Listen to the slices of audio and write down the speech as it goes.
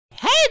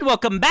and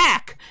welcome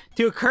back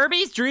to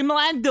Kirby's Dream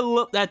Land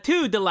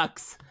 2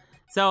 Deluxe.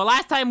 So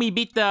last time we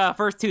beat the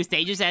first two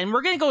stages, and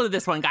we're gonna go to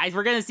this one, guys.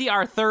 We're gonna see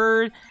our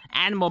third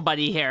animal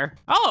buddy here.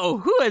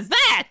 Oh, who is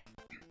that?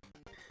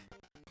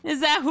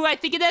 Is that who I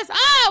think it is?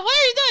 Ah, what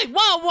are you doing?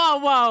 Whoa, whoa,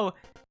 whoa.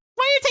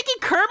 Why are you taking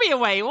Kirby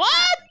away?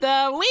 What the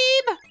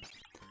weeb?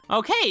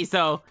 Okay,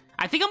 so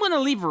I think I'm gonna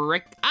leave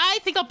Rick. I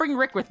think I'll bring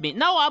Rick with me.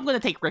 No, I'm gonna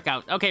take Rick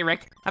out. Okay,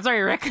 Rick. I'm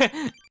sorry, Rick.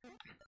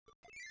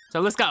 So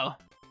let's go.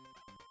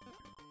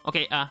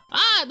 Okay, no.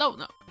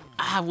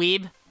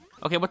 Weeb.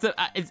 Okay, what's up?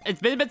 It's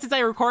been a bit since I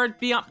recorded,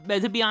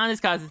 to be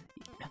honest, cause,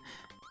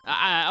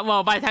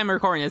 well, by the time I'm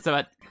recording this,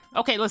 so,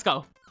 okay, let's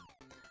go.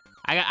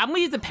 I'm gonna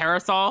use the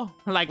parasol.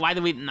 Like, why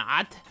do we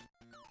not?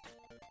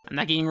 I'm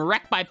not getting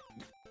wrecked by,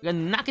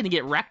 I'm not gonna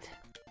get wrecked.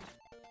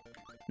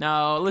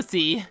 No, let's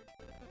see.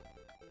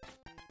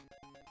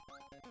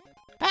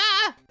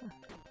 Ah!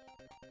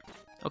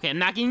 Okay, I'm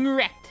not getting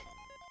wrecked.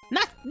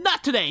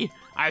 Not today.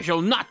 I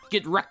shall not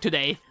get wrecked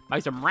today by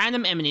some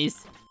random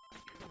enemies.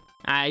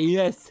 Ah,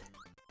 yes.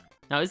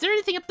 Now, is there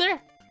anything up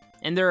there?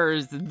 And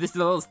there's this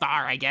little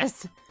star, I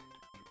guess.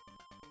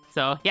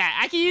 So, yeah,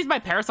 I can use my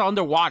parasol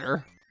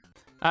underwater.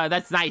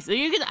 That's nice.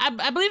 You can,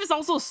 I believe it's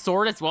also a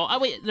sword as well. Oh,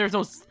 wait, there's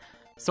no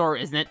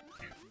sword, isn't it?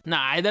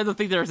 Nah, I don't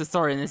think there's a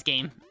sword in this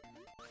game.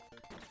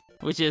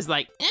 Which is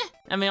like,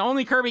 I mean,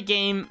 only Kirby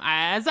game,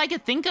 as I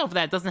could think of,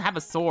 that doesn't have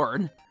a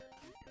sword.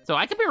 So,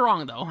 I could be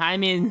wrong, though. I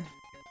mean,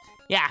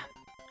 yeah.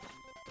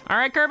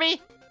 Alright,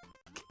 Kirby.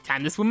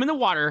 Time to swim in the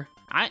water.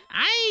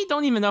 I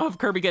don't even know if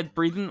Kirby gets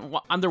breathing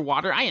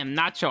underwater. I am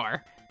not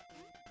sure.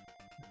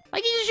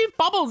 Like, you just shoot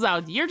bubbles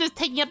out. You're just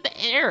taking up the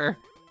air.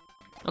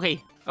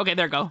 Okay,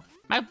 there we go.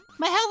 My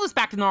health is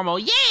back to normal.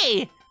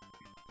 Yay!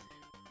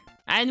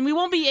 And we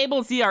won't be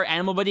able to see our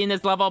animal buddy in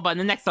this level, but in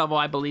the next level,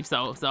 I believe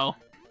so. So,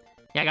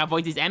 yeah, I gotta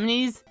avoid these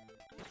enemies.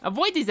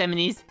 Avoid these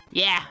enemies.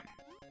 Yeah.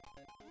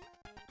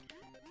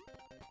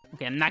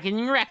 Okay, I'm not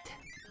getting wrecked.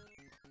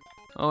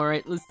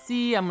 Alright, let's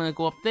see. I'm gonna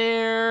go up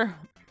there.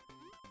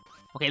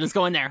 Okay, let's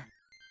go in there.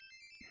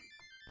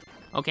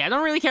 Okay, I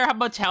don't really care how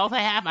much health I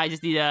have. I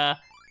just need a...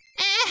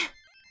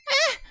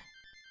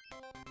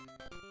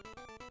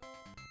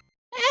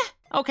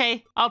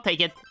 Okay, I'll take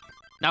it.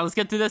 Now let's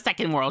get to the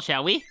second world,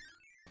 shall we?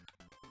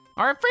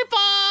 Alright, free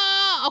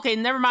fall! Okay,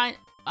 never mind.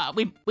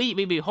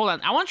 Wait, hold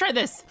on. I want to try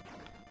this.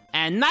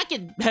 And not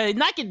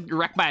get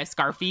wrecked by a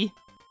Scarfy.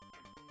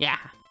 Yeah,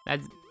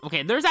 that's...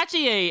 Okay, there's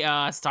actually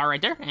a star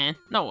right there. And,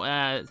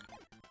 no,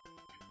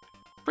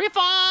 free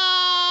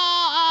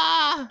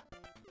fall!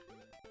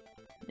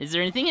 Is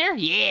there anything here?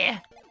 Yeah!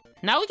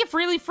 Now we can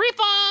freely free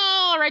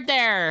fall right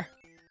there!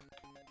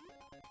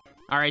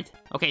 Alright,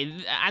 okay,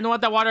 I don't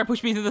want that water to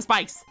push me through the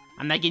spikes.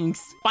 I'm not getting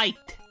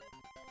spiked.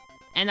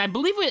 And I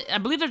believe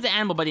there's an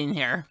animal buddy in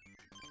here.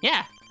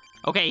 Yeah.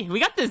 Okay,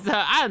 we got this,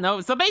 I don't know.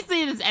 So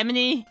basically, this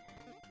enemy...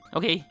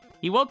 Okay,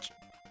 he won't...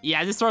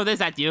 Yeah, just throw this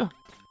at you.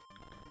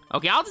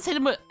 Okay, I'll just hit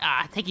him with...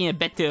 taking a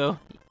bit too.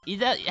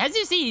 As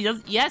you see,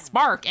 he has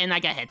spark, and I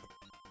got hit.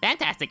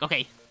 Fantastic,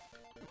 okay.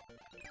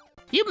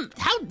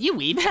 How you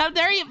weeb? How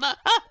dare you?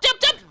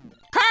 Jump!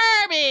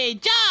 Kirby,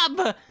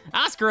 jump!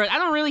 Ah, screw it. I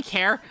don't really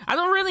care. I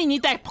don't really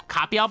need that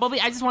copy album.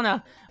 I just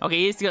wanna.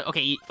 Okay,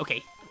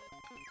 okay.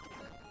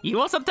 He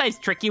will sometimes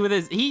trick you with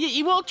his.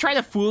 He will try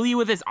to fool you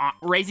with his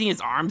raising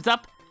his arms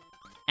up,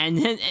 and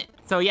then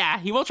so yeah,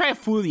 he will try to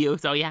fool you.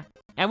 So yeah,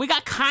 and we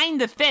got Kind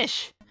the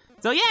fish.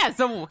 So yeah,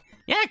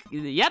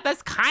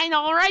 that's Kind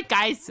all right,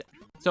 guys.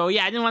 So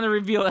yeah, I didn't want to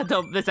reveal that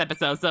until this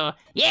episode. So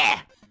yeah,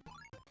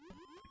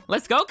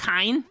 let's go,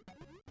 Kind.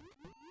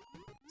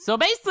 So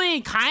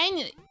basically,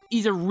 Kind,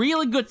 he's a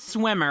really good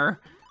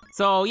swimmer.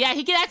 So yeah,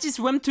 he can actually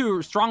swim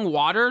to strong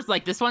waters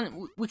like this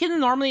one. We can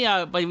normally,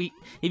 but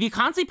if you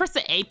constantly press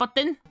the A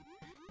button,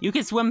 you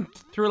can swim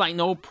through like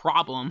no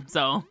problem.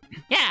 So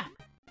yeah,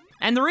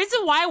 and the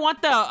reason why I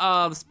want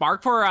the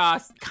spark for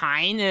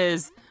Kind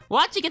is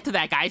we'll actually get to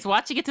that, guys. We'll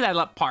actually get to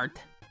that part.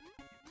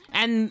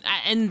 And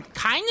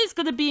Kind is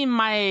gonna be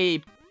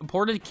my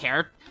important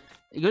character.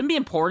 It's gonna be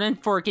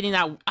important for getting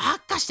that.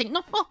 Gosh dang,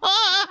 no!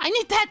 I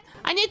need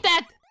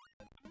that!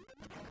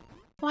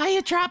 Why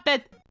you drop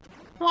it?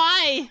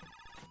 Why?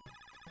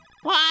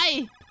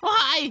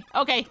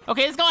 Okay,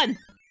 let's go on.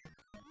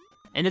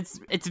 And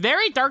it's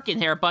very dark in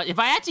here, but if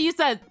I actually use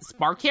that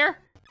spark here,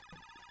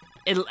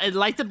 it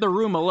lights up the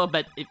room a little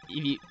bit.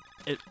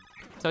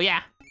 So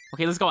yeah.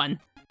 Okay, let's go on.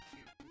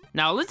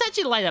 Now let's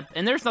actually light up,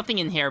 and there's nothing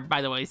in here,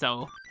 by the way.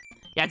 So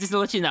yeah, just to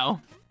let you know.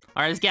 All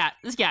right, let's get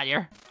out of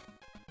here.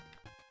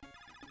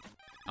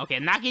 Okay,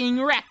 I'm not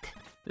getting wrecked.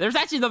 There's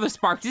actually another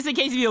spark, just in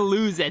case if you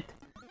lose it.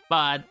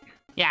 But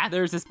yeah,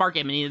 there's a spark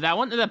enemy. That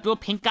one, that little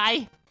pink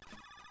guy.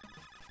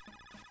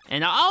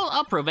 And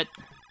I'll prove it.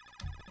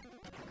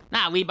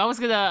 Nah, I was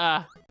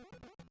gonna.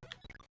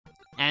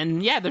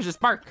 And yeah, there's a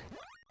spark.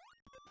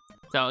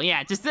 So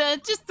yeah, just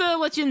to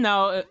let you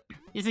know,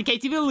 just in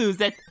case if you lose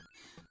it.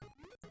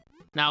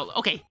 Now,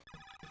 okay.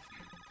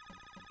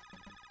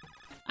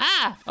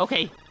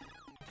 Okay.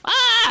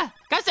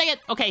 Gosh dang it.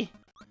 Okay.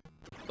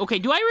 Okay,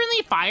 do I really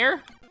need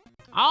fire?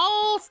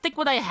 I'll stick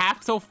what I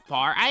have so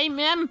far. I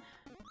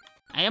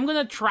am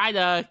gonna try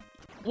to...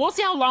 We'll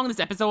see how long this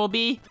episode will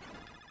be.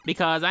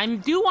 Because I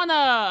do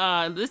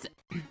wanna... this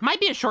might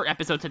be a short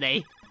episode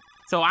today.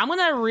 So I'm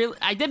gonna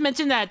I did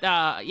mention that,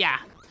 yeah.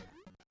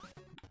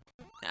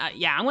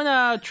 Yeah, I'm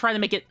gonna try to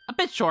make it a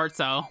bit short,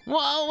 so...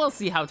 we'll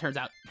see how it turns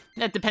out.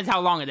 That depends how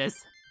long it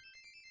is.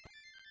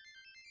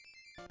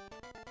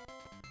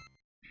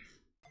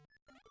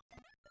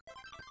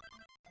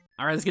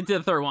 Alright, let's get to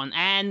the third one.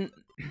 And...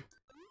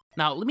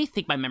 Now, let me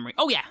think my memory.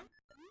 Oh, yeah!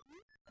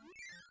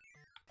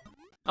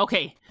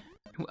 Okay.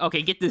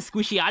 Okay, get this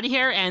squishy out of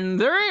here, and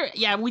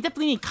yeah, we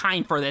definitely need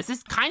Kind for this.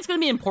 Kind's gonna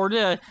be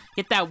important to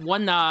get that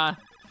one of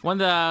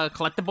the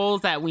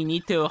collectibles that we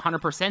need to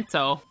 100%,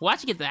 so we'll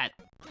actually get that.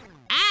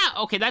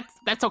 Ah! Okay,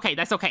 that's okay,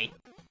 that's okay.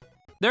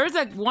 There's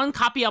one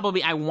copy of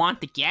Bumblebee I want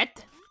to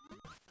get.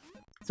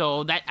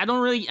 So that, I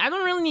don't really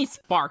need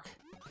Spark.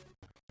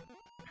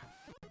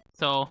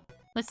 So,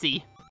 let's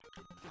see.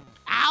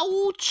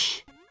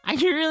 Ouch! I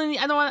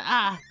don't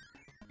want,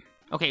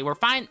 okay, we're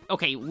fine.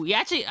 Okay,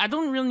 I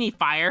don't really need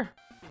fire.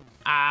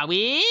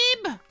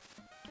 Weeb!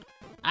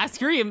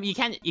 Screw you, you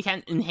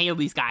can't inhale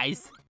these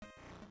guys.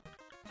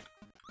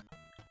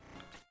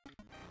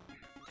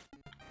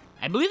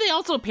 I believe they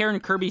also appear in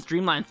Kirby's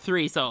Dream Land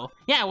 3, so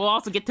yeah, we'll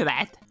also get to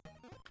that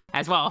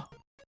as well.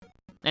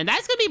 And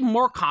that's gonna be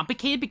more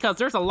complicated because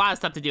there's a lot of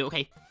stuff to do.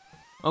 Okay,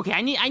 okay,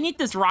 I need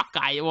this rock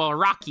guy, well,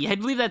 Rocky. I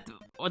believe that's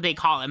what they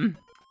call him.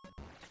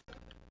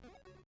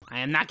 I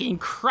am not getting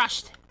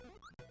crushed.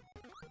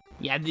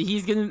 Yeah,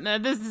 he's gonna.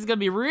 This is gonna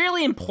be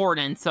really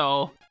important.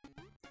 So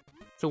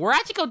we're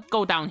actually gonna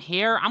go down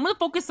here. I'm gonna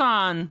focus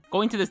on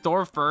going to this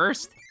door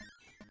first,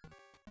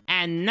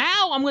 and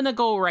now I'm gonna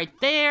go right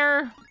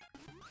there.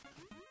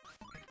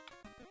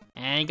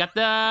 And got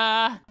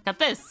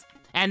this.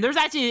 And there's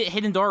actually a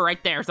hidden door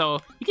right there, so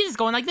you can just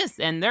go in like this,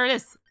 and there it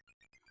is.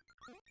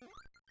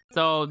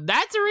 So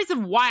that's the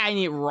reason why I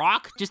need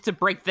rock, just to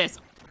break this.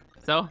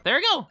 So there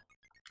we go.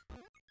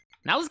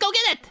 Now let's go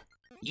get it!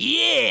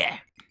 Yeah!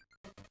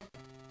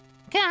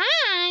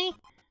 Kai!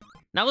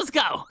 Now let's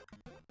go.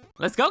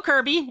 Let's go,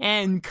 Kirby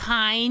and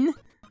Kind.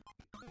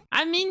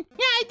 I mean,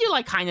 yeah, I do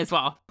like Kind as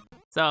well.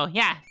 So,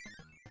 yeah.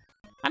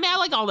 I mean, I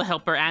like all the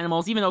helper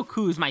animals, even though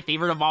Ku's my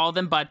favorite of all of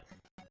them, but...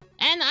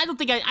 And I don't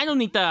think I don't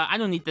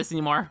need this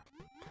anymore.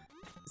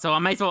 So I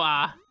might as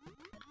well,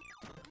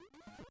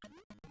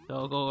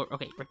 go,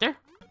 okay, right there.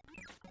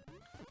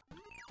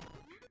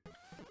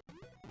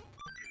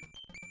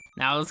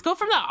 Now let's go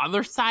from the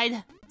other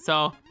side.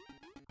 So,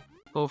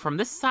 go from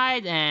this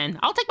side, and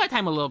I'll take my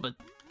time a little bit.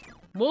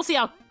 We'll see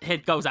how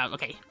it goes out,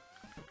 okay.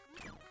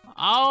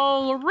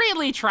 I'll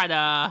really try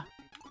to...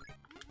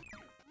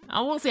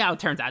 we'll see how it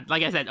turns out.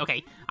 Like I said,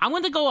 okay. I'm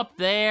going to go up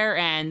there,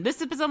 and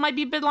this episode might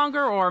be a bit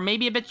longer, or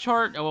maybe a bit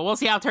short. Well, we'll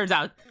see how it turns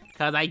out.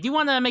 Because I do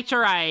want to make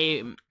sure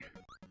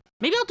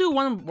maybe I'll do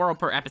one world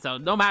per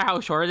episode, no matter how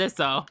short it is,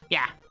 so,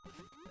 yeah.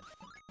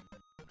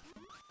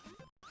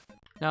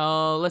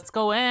 So, let's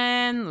go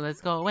in, let's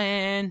go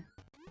in.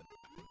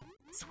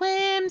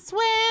 Swim,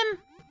 swim!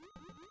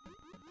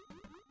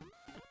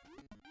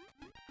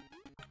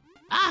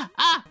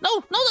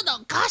 No,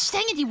 gosh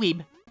dang it, you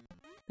weeb!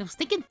 I was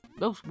thinking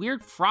those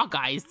weird frog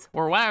guys,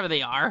 or whatever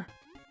they are.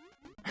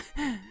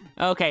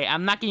 Okay,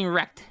 I'm not getting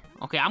wrecked.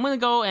 Okay, I'm gonna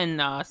go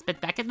and spit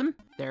back at them.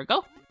 There we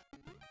go.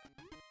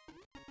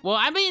 Well,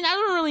 I mean, I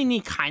don't really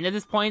need Kind at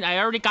this point. I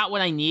already got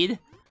what I need.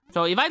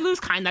 So if I lose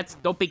Kind, that's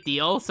no big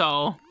deal,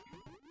 so...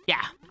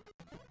 Yeah.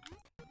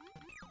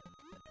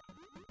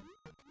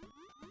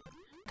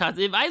 Because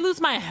if I lose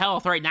my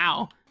health right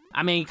now,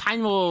 I mean,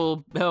 Kind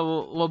will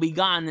be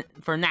gone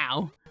for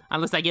now.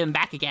 Unless I get him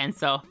back again,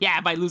 so... Yeah,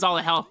 if I lose all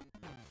the health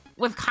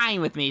with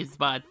Kind with me,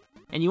 but...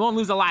 And you won't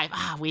lose alive.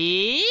 Ah,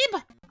 weeb!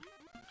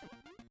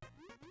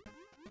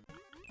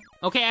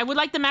 Okay, I would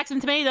like the maximum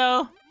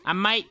tomato. I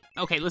might...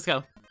 Okay, let's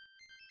go.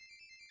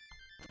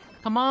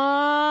 Come on!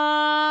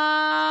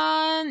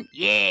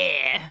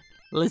 Yeah!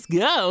 Let's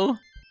go!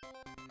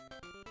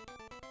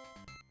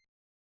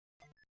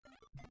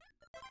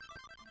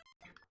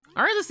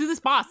 Alright, let's do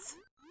this boss.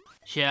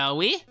 Shall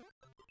we?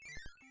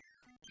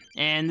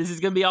 And this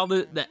is gonna be all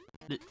the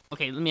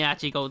okay, let me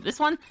actually go this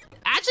one.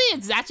 Actually,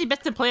 it's actually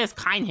best to play as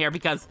Kind here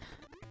because...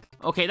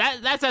 Okay,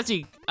 that's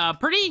actually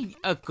pretty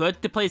good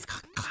to play as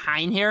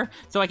Kind here.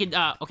 So I could,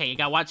 okay, you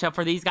gotta watch out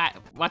for these guys.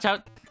 Watch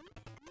out.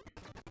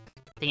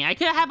 Dang, I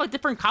could have a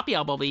different copy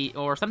of Bumblebee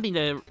or something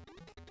to...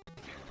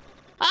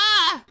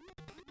 Ah!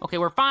 Okay,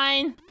 we're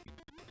fine.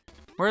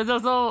 Where are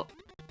those little...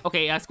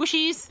 Okay,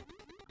 squishies.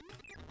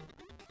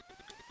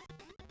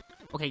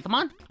 Okay, come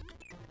on.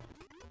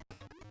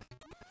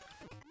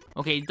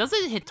 Okay, does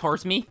it hit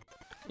towards me?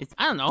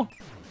 I don't know.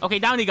 Okay,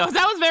 down he goes.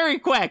 That was very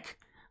quick.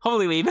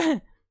 Holy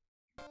weeb.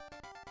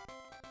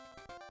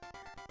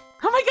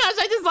 Oh my gosh,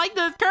 I just like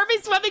the Kirby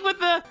swimming with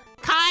the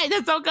Kind.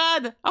 That's so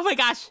good. Oh my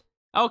gosh.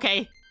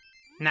 Okay.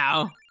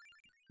 Now.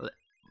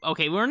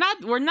 Okay, we're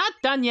not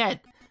done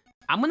yet.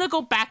 I'm gonna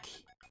go back.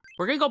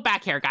 We're gonna go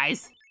back here,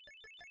 guys.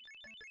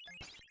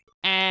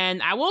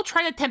 And I will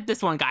try to attempt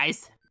this one,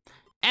 guys.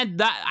 And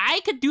that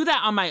I could do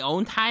that on my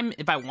own time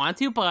if I want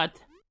to, but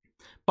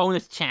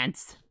bonus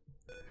chance.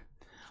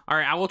 All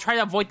right, I will try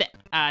to avoid the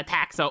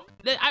attack. So,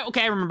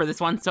 okay, I remember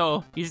this one.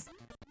 So you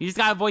just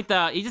gotta avoid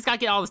the. You just gotta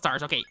get all the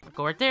stars. Okay,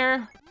 go right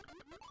there.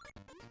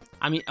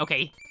 I mean,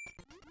 okay.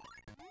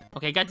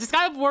 Okay, just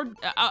gotta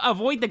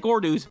avoid the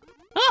Gordus.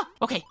 Ah,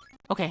 okay,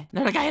 okay.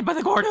 Then I got hit by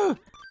the Gordu. Go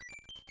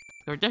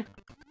right there.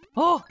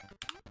 Oh.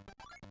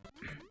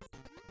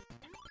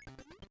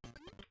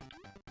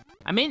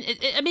 I mean,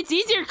 it's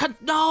easier.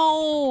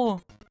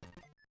 No.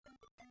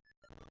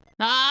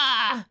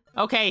 Ah.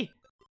 Okay.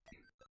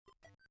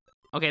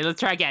 Okay, let's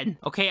try again.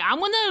 Okay, I'm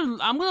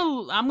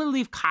gonna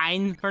leave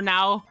kind for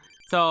now.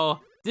 So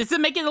this to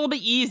make it a little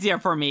bit easier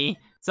for me.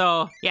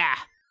 So yeah.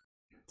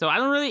 So I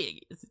don't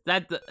really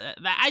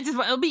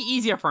it'll be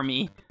easier for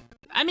me.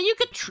 I mean, you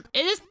could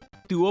it is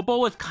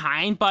doable with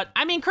kind, but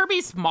I mean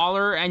Kirby's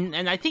smaller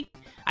and I think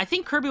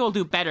Kirby will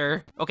do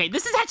better. Okay,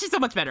 this is actually so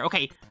much better.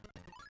 Okay.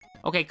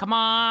 Okay, come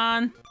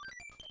on.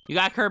 You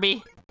got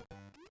Kirby.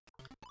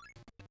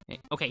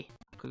 Okay.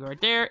 Go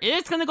right there. It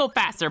is gonna go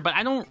faster, but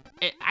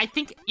I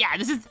think yeah,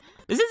 this is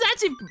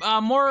actually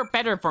more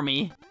better for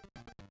me.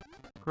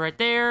 Go right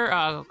there.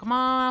 Come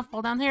on,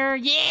 fall down here.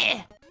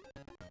 Yeah.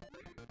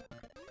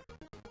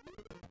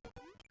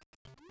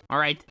 All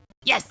right.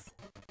 Yes.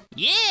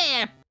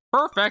 Yeah.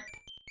 Perfect.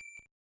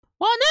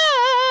 1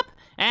 up.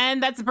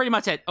 And that's pretty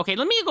much it. Okay,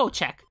 let me go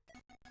check.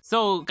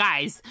 So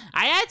guys,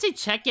 I actually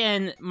check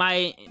in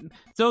my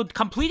so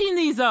completing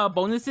these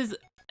bonuses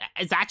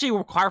is actually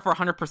required for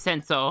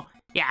 100%. So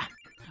yeah.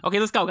 Okay,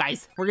 let's go,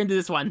 guys. We're gonna do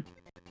this one.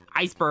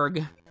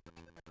 Iceberg.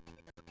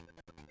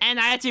 And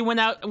I actually went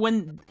out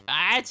when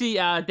I actually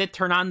did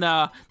turn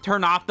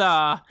off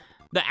the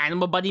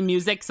Animal Buddy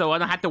music, so I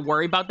don't have to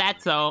worry about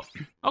that. So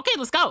okay,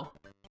 let's go.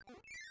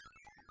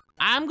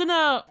 I'm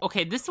gonna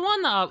this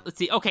one. Let's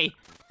see. Okay,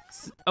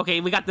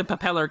 okay, we got the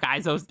propeller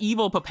guys. Those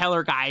evil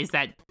propeller guys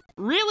that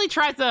really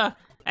tries to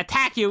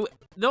attack you.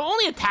 They'll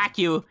only attack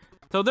you,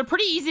 so they're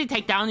pretty easy to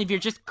take down if you're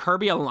just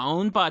Kirby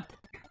alone. But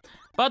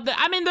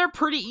I mean, they're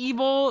pretty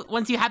evil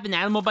once you have an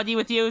Animal Buddy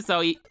with you. So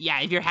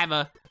yeah, if you have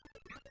a...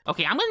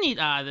 Okay, I'm gonna need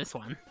this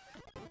one.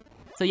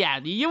 So yeah,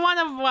 you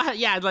want to...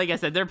 Yeah, like I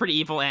said, they're pretty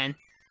evil and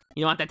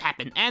you don't want that to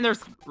happen. And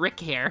there's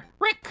Rick here.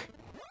 Rick!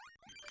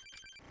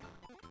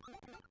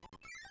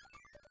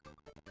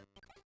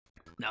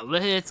 Now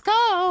let's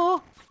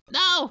go!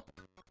 No!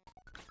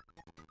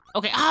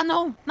 Okay,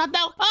 no! Not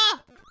now!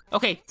 Ah!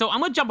 Okay, so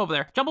I'm gonna jump over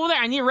there. Jump over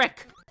there, I need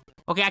Rick.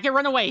 Okay, I can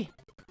run away.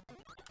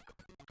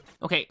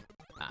 Okay.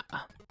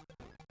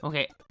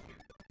 Okay.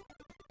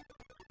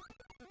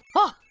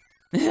 Oh!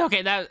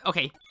 Okay,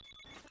 okay.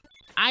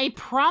 I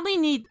probably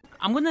need...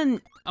 I'm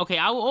gonna... Okay,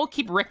 I'll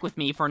keep Rick with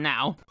me for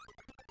now.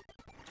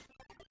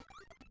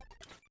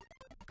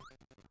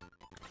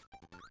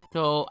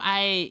 So,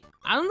 I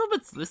don't know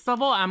if it's this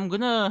level. I'm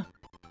gonna...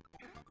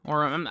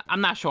 Or,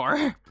 I'm not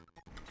sure.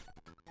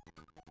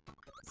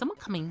 Someone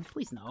coming?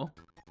 Please no.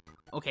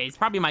 Okay, it's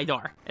probably my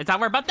door. It's not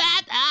worried about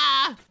that!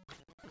 Ah!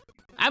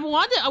 I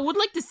would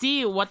like to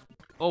see what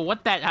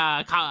that...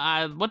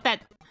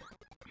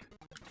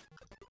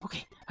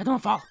 Okay, I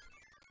don't fall.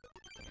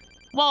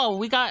 Whoa,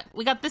 we got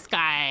this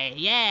guy.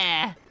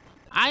 Yeah.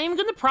 I am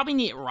gonna probably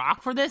need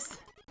rock for this.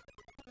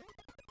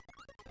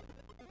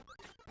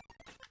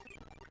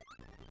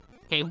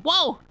 Okay,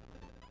 whoa.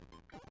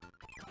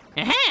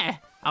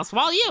 I'll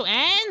swallow you,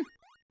 and...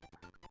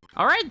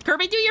 Alright,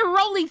 Kirby, do your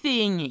rolly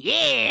thing.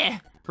 Yeah.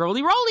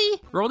 Roly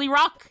roly. Roly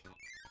rock.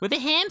 With a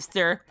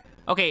hamster.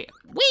 Okay,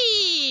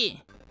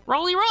 whee!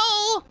 Roly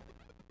roll!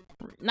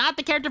 Not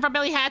the character from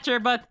Billy Hatcher,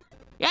 but...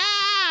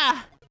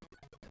 Yeah!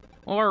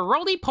 Or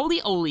Roly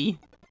Poly Oly.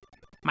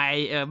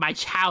 My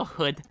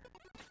childhood.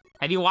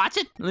 Have you watched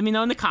it? Let me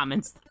know in the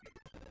comments.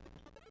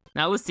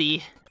 Now let's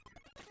see.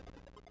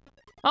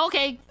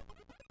 Okay.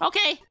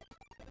 Okay.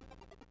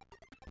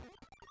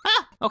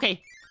 Ah!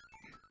 Okay.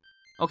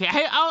 Okay,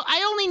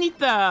 I only need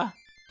the...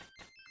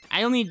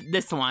 I only need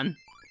this one.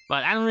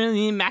 But I don't really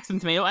need maximum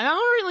tomato. I don't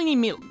really need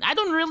meat. I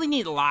don't really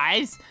need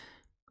lives.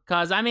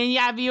 Cause I mean,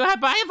 yeah, I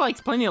have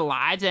like plenty of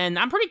lives, and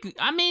I'm pretty good.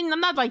 I mean, I'm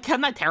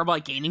not terrible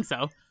at gaming,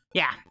 so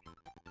yeah.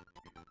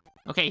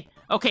 Okay,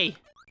 okay,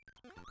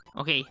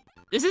 okay.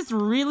 This is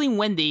really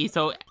windy,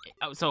 so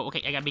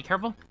okay, I gotta be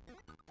careful.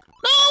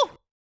 No,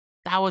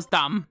 that was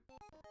dumb.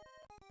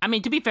 I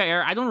mean, to be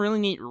fair, I don't really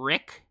need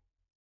Rick,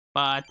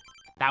 but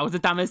that was the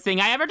dumbest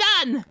thing I ever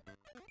done.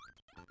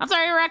 I'm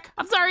sorry, Rick.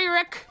 I'm sorry,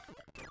 Rick.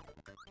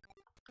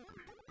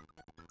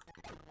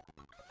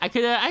 I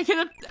could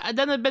have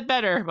done a bit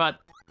better, but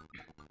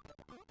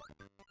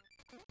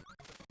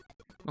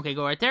okay,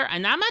 go right there,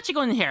 and I'm actually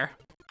going in here.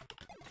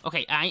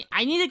 Okay, I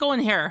need to go in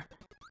here,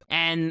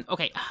 and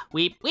okay,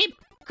 weep,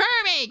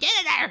 Kirby, get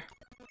in there.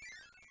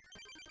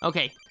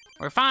 Okay,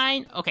 we're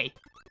fine. Okay,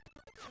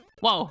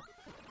 whoa.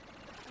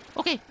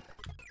 Okay,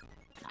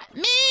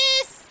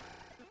 miss.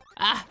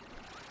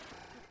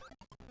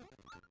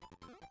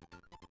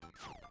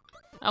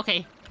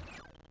 Okay.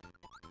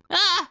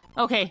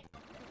 Okay.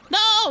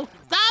 No!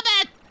 Stop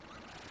it!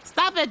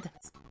 Stop it!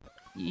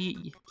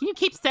 Can you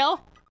keep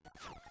still?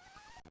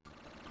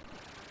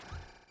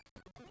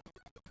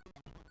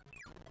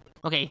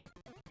 Okay.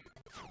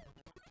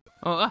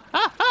 Oh,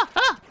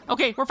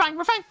 okay, we're fine,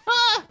 we're fine.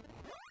 Ah!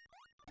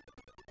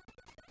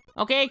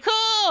 Okay,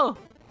 cool!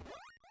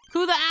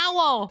 Cool the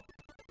owl!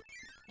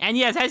 And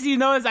yes, as you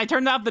notice, I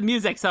turned off the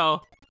music,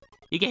 so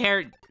you can hear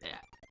it.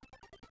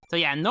 So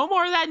yeah, no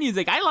more of that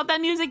music. I love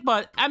that music,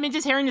 but I mean,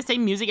 just hearing the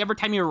same music every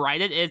time you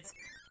ride it, it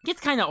gets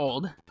kind of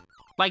old.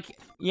 Like,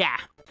 yeah.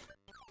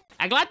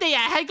 I'm glad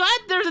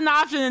there's an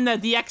option in the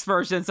DX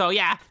version, so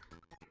yeah.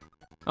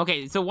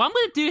 Okay, so what I'm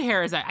gonna do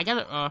here is I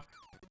gotta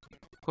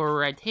go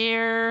right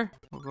here.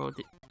 We'll go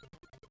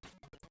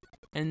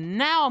and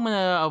now I'm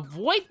gonna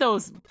avoid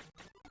those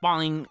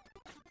falling.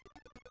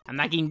 I'm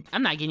not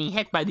getting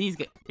hit by these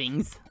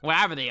things,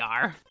 wherever they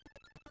are.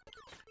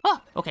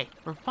 Oh, okay,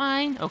 we're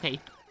fine. Okay,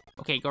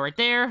 go right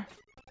there.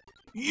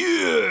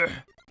 Yeah.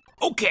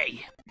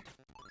 Okay.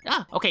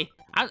 Ah, okay.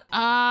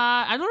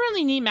 I don't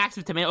really need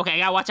maximum tomato. Okay, I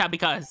gotta watch out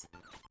because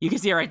you can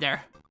see it right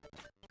there.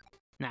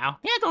 Now,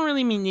 yeah, I don't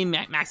really need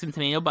maximum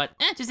tomato, but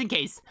just in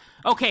case.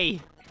 Okay,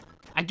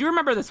 I do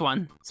remember this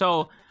one.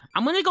 So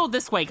I'm gonna go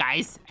this way,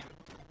 guys.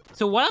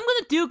 So what I'm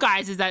gonna do,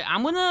 guys, is that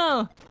I'm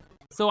gonna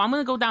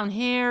go down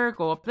here,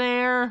 go up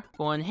there,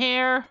 go in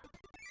here.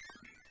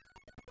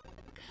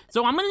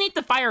 So I'm gonna need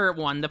the fire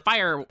one,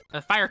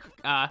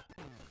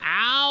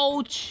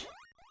 ouch!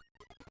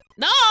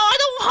 No, I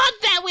don't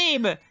want that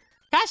weeb!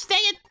 Gosh dang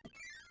it!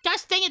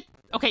 Gosh dang it!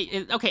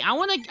 Okay, okay,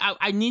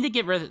 I need to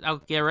get rid of, I'll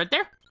get right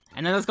there,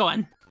 and then let's go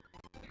in.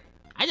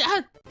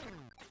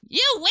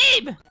 You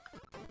weeb!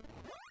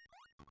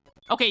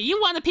 Okay,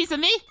 you want a piece of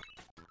me?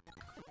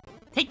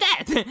 Take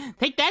that!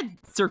 Take that,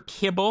 Sir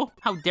Kibble.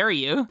 How dare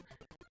you?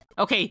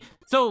 Okay,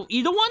 so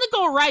you don't want to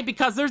go right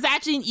because there's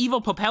actually an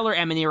evil propeller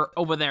enemy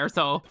over there,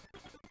 so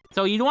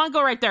you don't want to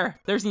go right there.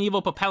 There's an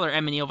evil propeller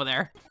enemy over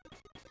there.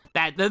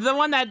 The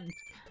one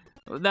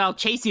that'll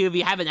chase you if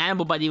you have an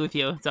animal buddy with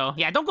you. So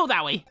yeah, don't go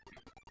that way.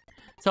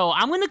 So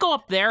I'm gonna go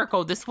up there,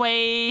 go this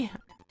way,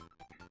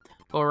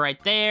 go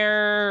right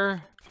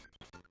there,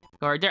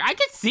 go right there. I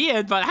can see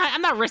it, but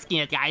I'm not risking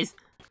it, guys.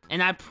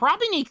 And I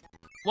probably need,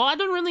 well, I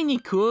don't really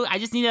need cool. I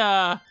just need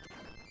a,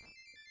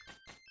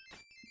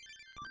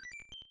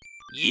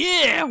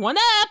 yeah, one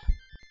up.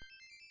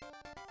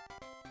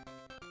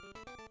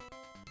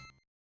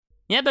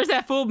 Yeah, there's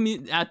that full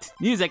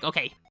music.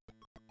 Okay.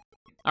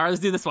 All right,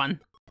 let's do this one.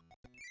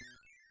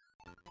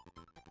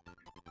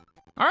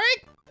 All right,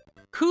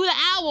 cool the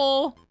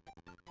owl.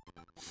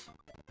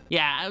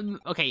 Yeah.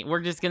 Okay,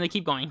 we're just gonna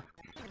keep going.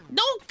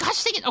 No,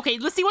 gosh dang it. Okay,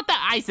 let's see what the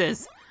ice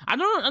is. I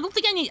don't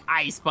think I need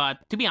ice, but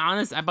to be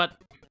honest,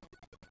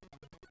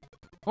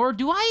 or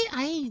do I?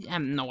 I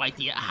have no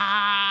idea.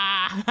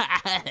 Ah.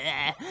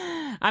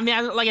 I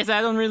mean, like I said,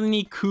 I don't really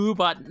need Koo,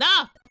 but no.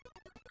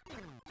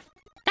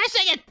 Gosh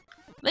dang it!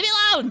 Leave me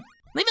alone!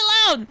 Leave me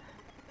alone!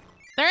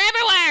 They're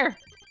everywhere!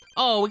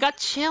 Oh, we got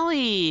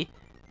chili.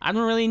 I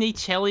don't really need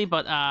chili,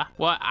 but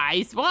what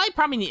ice? Well, I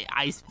probably need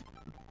ice.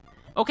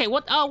 Okay,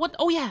 what?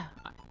 Oh yeah.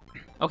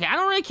 Okay, I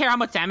don't really care how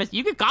much damage.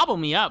 You could gobble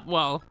me up.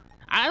 Well,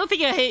 I don't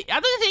think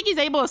he's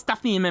able to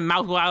stuff me in my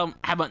mouth while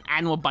I have an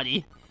animal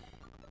buddy.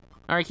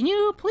 All right, can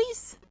you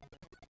please?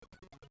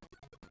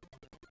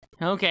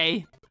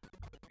 Okay.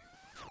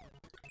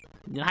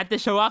 You'll have to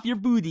show off your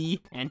booty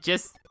and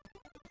just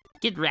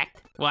get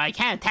wrecked. Well, I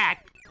can't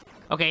attack.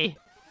 Okay.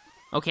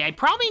 Okay, I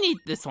probably need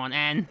this one,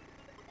 and...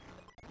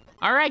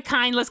 Alright,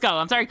 Kind, let's go.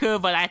 I'm sorry, Koo,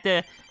 but I have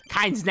to...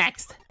 Kind's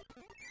next.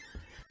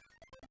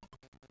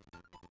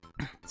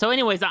 So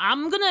anyways,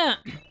 I'm gonna...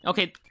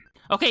 Okay,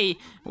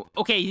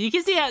 you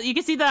can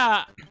see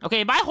the...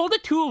 Okay, if I hold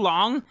it too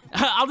long,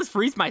 I'll just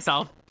freeze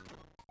myself.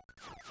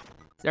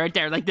 Right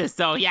there, like this.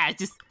 So, yeah,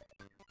 just...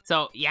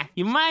 So, yeah,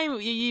 you might...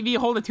 If you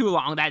hold it too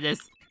long, that is...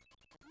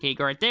 Okay,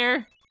 go right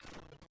there.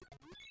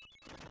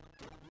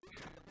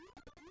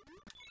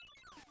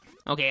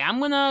 Okay, I'm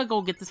gonna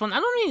go get this one.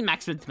 I don't need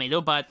max red tomato,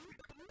 but...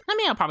 I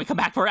mean, I'll probably come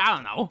back for it. I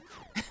don't know.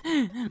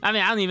 I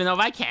mean, I don't even know if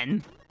I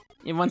can.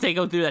 Once I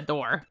go through that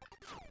door.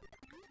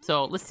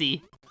 So, let's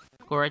see.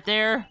 Go right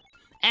there.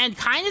 And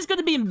Kind is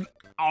gonna be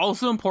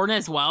also important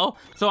as well.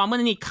 So, I'm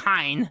gonna need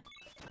Kind.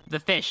 The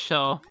fish,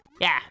 so...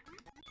 Yeah.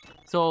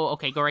 So,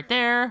 okay, go right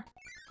there.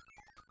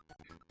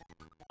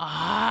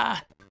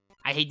 I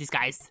hate these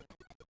guys.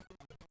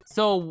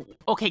 So,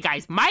 okay,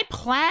 guys. My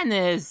plan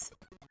is...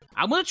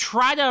 I'm gonna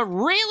try to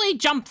really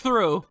jump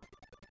through.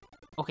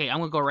 Okay, I'm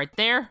gonna go right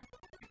there.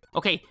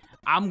 Okay,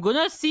 I'm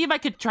gonna see if I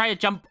could try to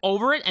jump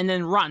over it and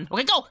then run.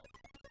 Okay, go!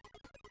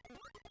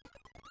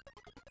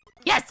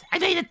 Yes, I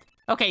made it!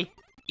 Okay,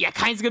 yeah,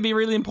 Kind's gonna be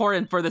really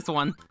important for this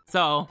one,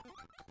 so...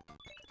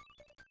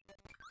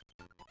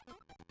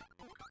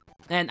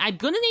 And I'm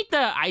gonna need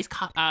the ice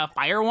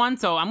fire one,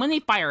 so I'm gonna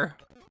need fire.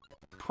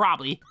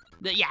 Probably.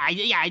 Yeah,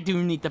 I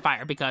do need the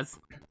fire because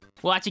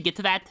we'll actually get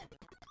to that.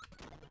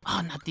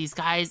 Oh, not these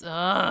guys.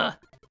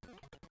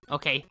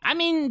 Okay. I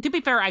mean, to be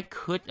fair, I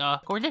could go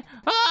right there.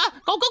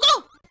 Go, go,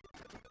 go!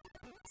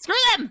 Screw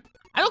them!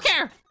 I don't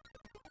care!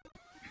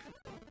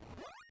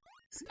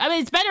 I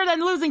mean, it's better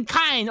than losing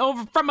Kind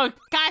over from a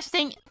gosh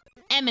dang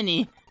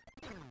enemy.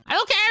 I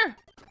don't care!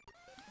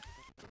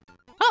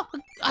 Oh,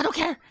 I don't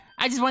care.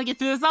 I just want to get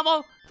through this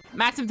level.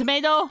 Maximum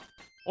tomato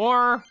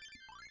or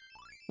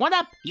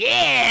 1-up.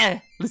 Yeah!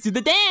 Let's do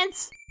the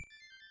dance.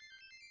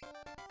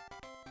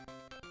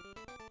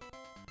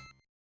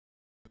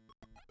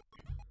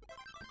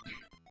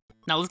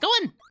 Now let's go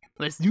in.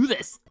 Let's do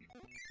this.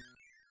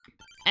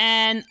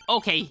 And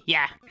okay,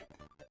 yeah.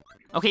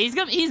 Okay,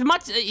 he's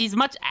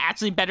much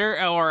actually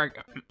better. Or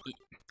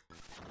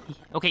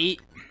okay,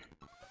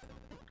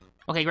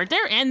 okay, right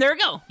there, and there we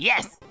go.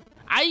 Yes,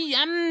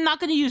 I'm not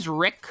gonna use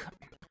Rick.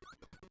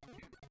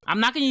 I'm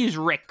not gonna use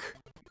Rick,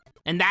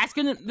 and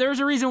there's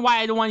a reason why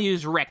I don't want to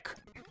use Rick.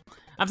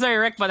 I'm sorry,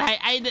 Rick, but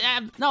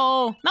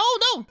no.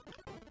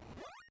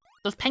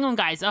 Those penguin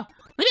guys. Leave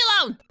me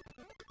alone.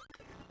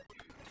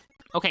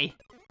 Okay.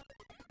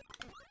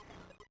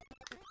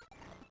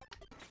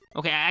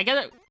 Okay, I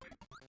gotta.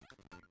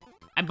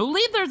 I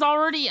believe there's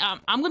already.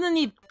 I'm gonna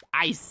need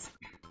ice.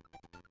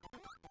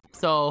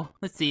 So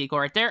let's see. Go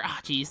right there. Ah,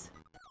 jeez.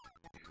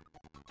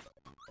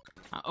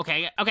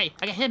 Okay, I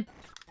got him.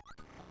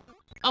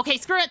 Okay,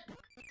 screw it.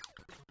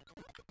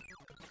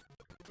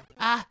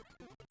 I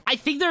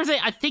think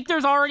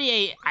there's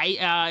already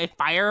a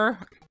fire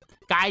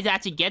guy to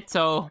actually get.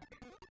 So.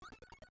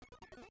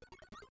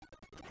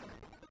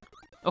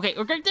 Okay,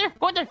 we're right there.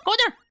 Go in there.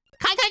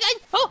 Kai.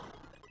 Oh.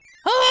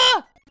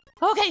 Ah!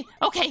 Okay.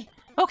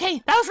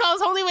 That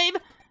was holy wave.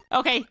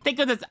 Okay, thank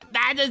goodness.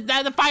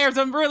 That the fire is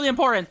really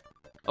important.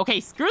 Okay,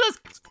 screw this.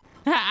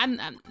 I'm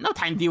no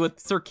time to deal with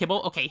Sir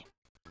Kibble. Okay.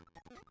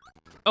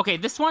 Okay,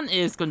 this one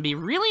is gonna be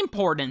really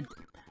important,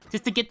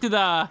 just to get to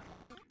the.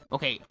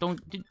 Okay,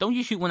 don't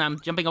you shoot when I'm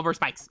jumping over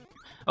spikes.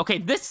 Okay,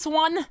 this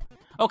one.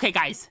 Okay,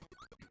 guys.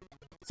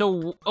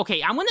 So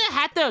okay, I'm gonna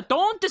have to.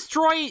 Don't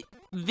destroy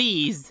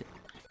these,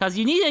 cause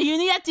you need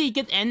to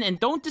get in, and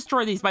don't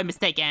destroy these by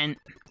mistake. And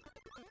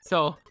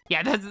so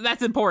yeah,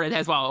 that's important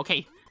as well.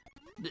 Okay,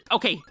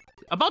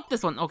 about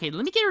this one. Okay,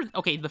 let me get rid.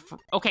 Okay,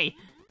 okay.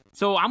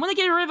 So I'm gonna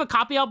get rid of a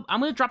copy. I'm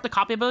gonna drop the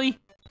copy ability.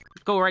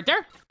 Go right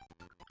there.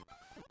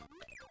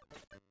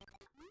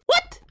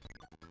 What?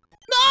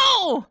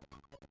 No.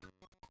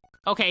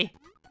 Okay.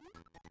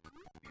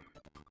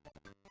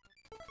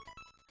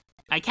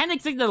 I can't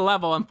exit the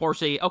level,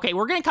 unfortunately. Okay,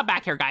 we're gonna come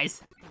back here,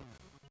 guys.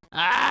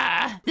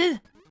 Why?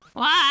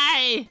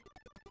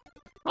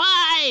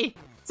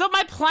 So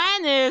my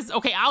plan is,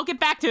 okay, I'll get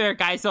back to it,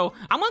 guys. So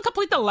I'm gonna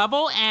complete the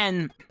level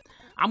and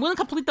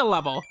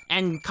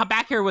come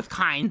back here with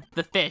Kine,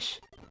 the fish.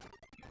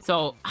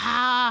 So,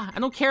 I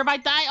don't care if I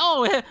die.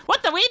 Oh,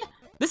 what the weeb?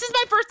 This is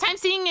my first time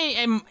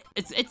seeing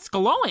it's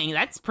glowing.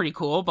 That's pretty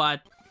cool,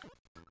 but.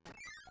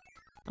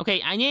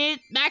 Okay, I need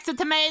max a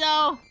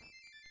tomato.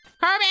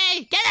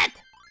 Kirby, get it!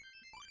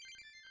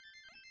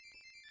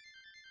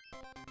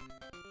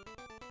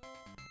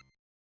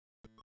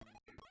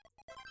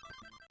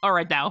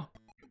 Alright, now.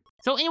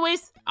 So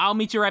anyways, I'll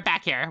meet you right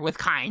back here with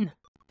Kine.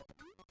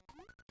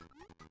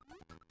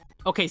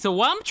 Okay, so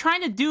what I'm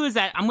trying to do is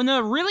that I'm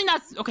gonna really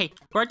not... Okay,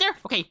 go right there?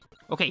 Okay,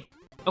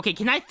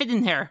 can I fit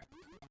in here?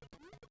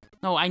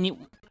 No, I need...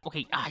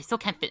 Okay, I still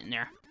can't fit in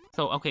there.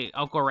 So, okay,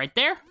 I'll go right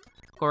there.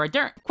 Go right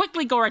there.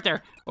 Quickly go right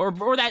there.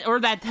 Or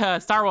that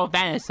Star will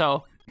vanish,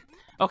 so...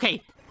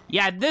 Okay,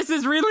 yeah, this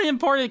is really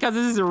important because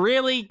this is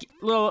really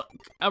little...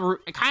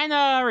 kind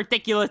of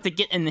ridiculous to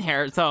get in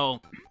here, so...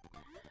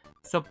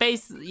 So,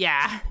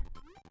 yeah.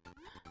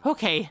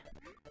 Okay.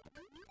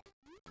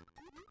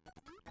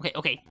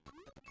 Okay.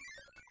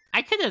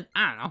 I could have...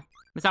 I don't know.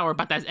 It's not worried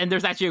about that. And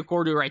there's actually a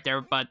Gordo right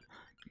there, but...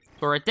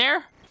 Go right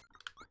there.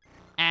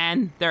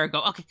 And there we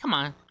go. Okay, come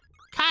on.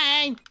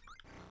 Kine!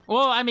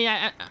 Well, I mean,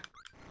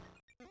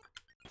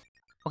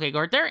 okay, go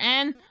right there,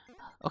 and...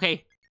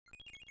 Okay.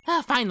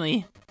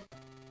 Finally.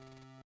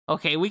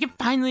 Okay, we can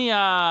finally,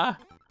 I'll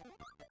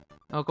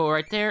go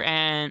right there,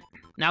 and...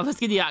 Now let's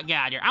get out of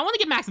here. I want to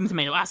get maximum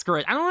tomato. Screw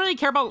it. I don't really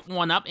care about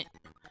 1-up.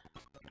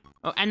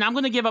 Oh, and I'm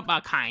gonna give up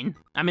Kine.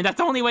 I mean, that's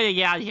the only way to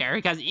get out of here,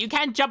 because you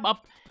can't jump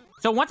up.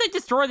 So once I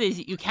destroy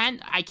these,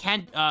 I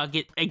can't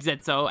get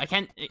exit, so I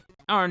can't...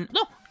 Or,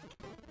 no!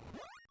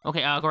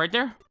 Okay, go right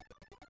there.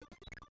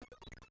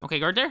 Okay,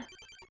 go right there.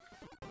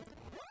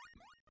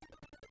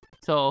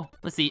 So,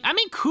 let's see. I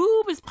mean,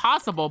 Coob is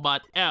possible,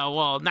 but,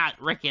 well,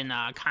 not Rick and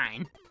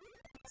Kine.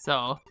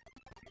 So,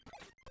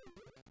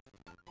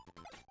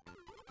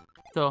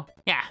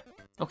 yeah.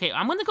 Okay,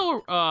 I'm gonna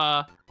go,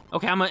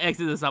 okay, I'm gonna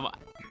exit this level.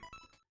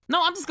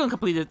 No, I'm just gonna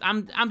complete it.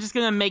 I'm just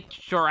gonna make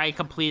sure I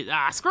complete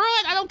it. Screw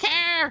it, I don't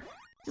care!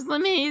 Just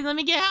let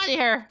me get out of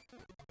here.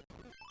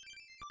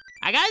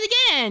 I got it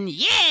again!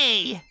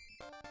 Yay!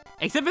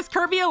 Except it's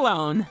Kirby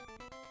alone.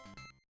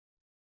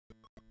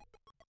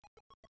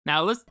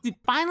 Now, let's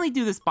finally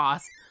do this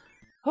boss.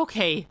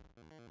 Okay,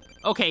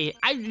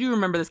 I do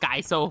remember this guy,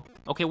 so...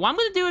 Okay, what I'm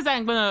gonna do is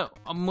I'm gonna...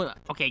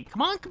 okay,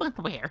 come on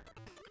over here.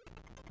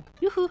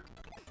 Yoo-hoo.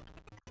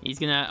 He's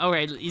gonna...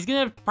 Alright, he's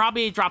gonna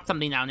probably drop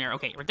something down there.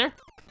 Okay, right there.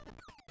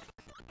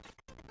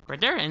 Right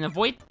there, and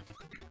avoid...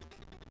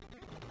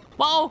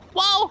 Whoa!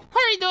 What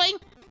are you doing?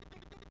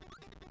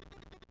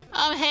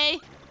 Hey.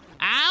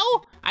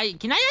 Ow!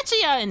 Can I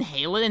actually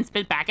inhale it and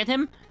spit back at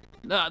him?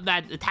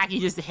 that attack he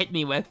just hit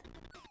me with.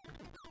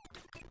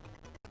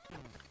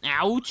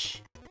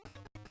 Ouch.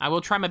 I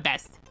will try my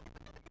best.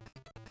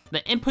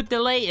 The input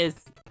delay is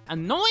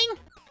annoying.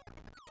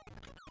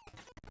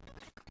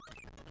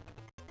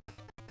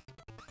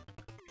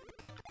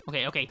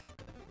 Okay, okay.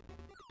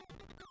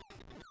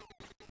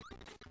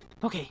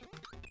 Okay.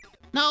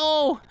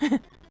 No!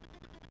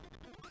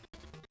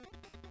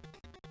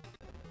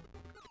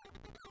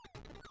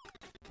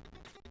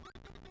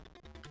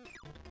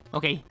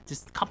 Okay,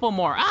 just a couple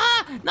more.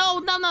 Ah! No,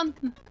 no, no.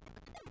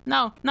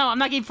 No, no, I'm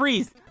not getting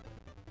freeze.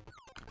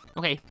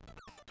 Okay.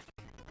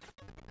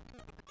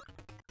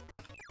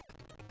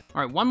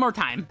 Alright, one more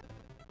time.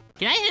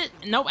 Can I hit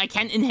it? Nope, I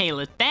can't inhale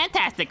it.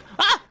 Fantastic.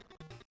 Ah!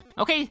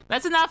 Okay,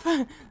 that's enough.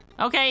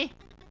 Okay.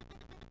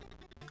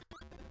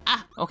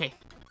 Ah, okay.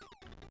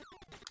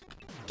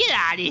 Get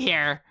out of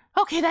here.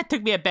 Okay, that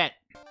took me a bit.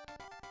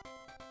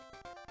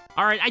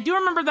 Alright, I do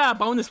remember the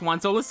bonus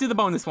one, so let's do the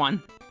bonus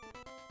one.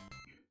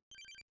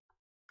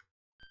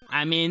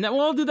 I mean,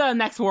 we'll do the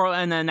next world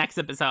in the next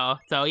episode.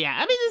 So, yeah.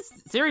 I mean,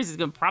 this series is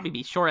gonna probably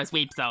be short as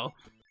sweep, so...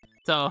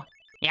 So,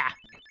 yeah.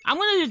 I'm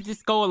gonna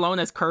just go alone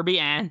as Kirby,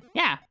 and,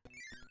 yeah.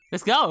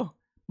 Let's go.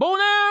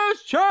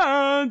 Bonus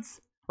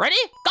chance! Ready?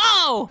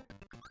 Go!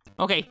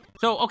 Okay,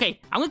 so, okay.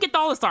 I'm gonna get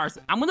all the stars.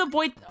 I'm gonna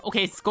avoid...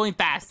 Okay, it's going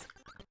fast.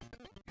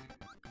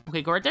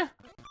 Okay, go right there.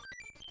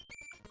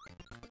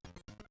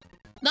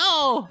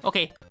 No!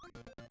 Okay.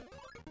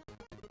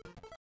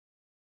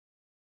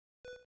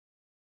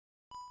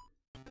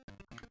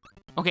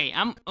 Okay,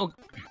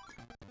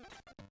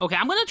 okay,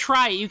 I'm gonna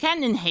try. You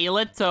can't inhale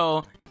it,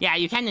 so yeah,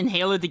 you can't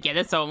inhale it to get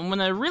it. So I'm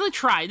gonna really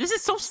try. This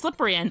is so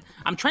slippery, and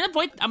I'm trying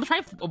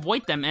to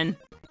avoid them. And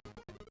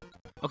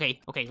okay,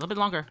 okay, a little bit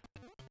longer.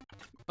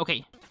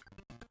 Okay,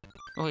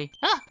 okay,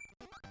 ah,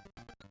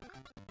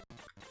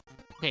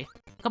 okay,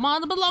 come on, a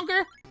little bit longer,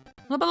 a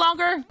little bit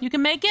longer. You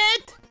can make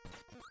it.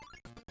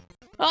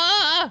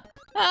 Ah,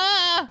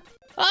 ah,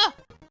 ah.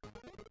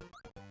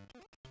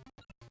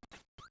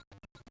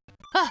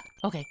 Ah,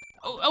 okay.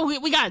 Oh,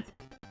 we got it.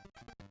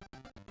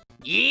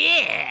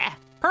 Yeah!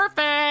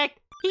 Perfect!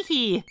 Hee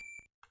hee.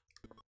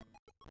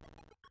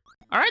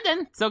 Alright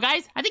then. So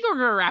guys, I think we're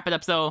gonna wrap it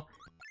up. So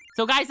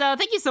guys,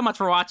 thank you so much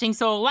for watching.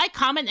 So like,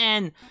 comment,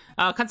 and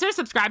consider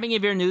subscribing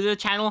if you're new to the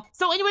channel.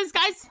 So anyways,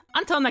 guys,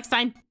 until next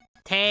time,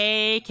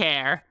 take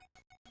care.